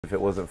If it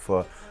wasn't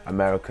for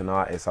American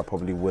artists, I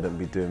probably wouldn't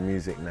be doing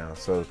music now.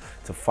 So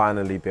to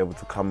finally be able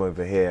to come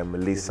over here and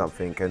release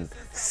something and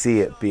see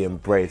it be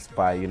embraced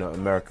by, you know,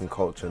 American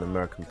culture and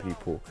American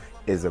people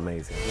is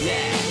amazing.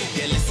 Yeah,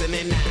 you're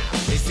listening now.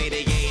 They say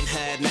they ain't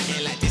heard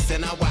nothing like this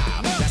in a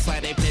while. That's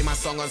why they play my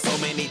song on so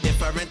many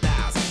different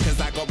dials.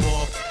 Cause I got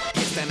more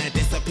hits than a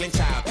disciplined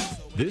child.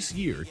 This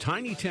year,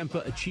 Tinie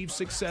Tempah achieved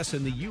success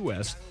in the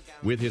U.S.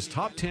 with his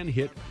top 10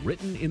 hit,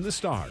 Written in the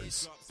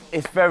Stars.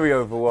 It's very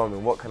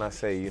overwhelming, what can I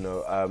say, you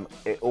know,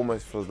 it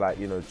almost feels like,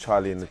 you know,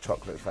 Charlie in the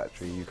Chocolate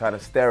Factory. You kind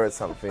of stare at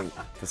something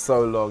for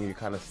so long, you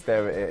kind of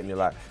stare at it and you're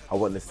like, I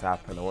want this to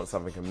happen, I want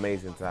something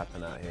amazing to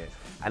happen out here.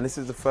 And this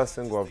is the first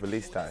single I've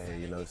released out here,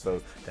 you know,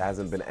 so there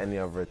hasn't been any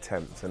other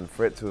attempts. And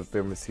for it to have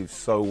been received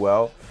so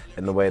well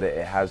in the way that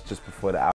it has just before the album,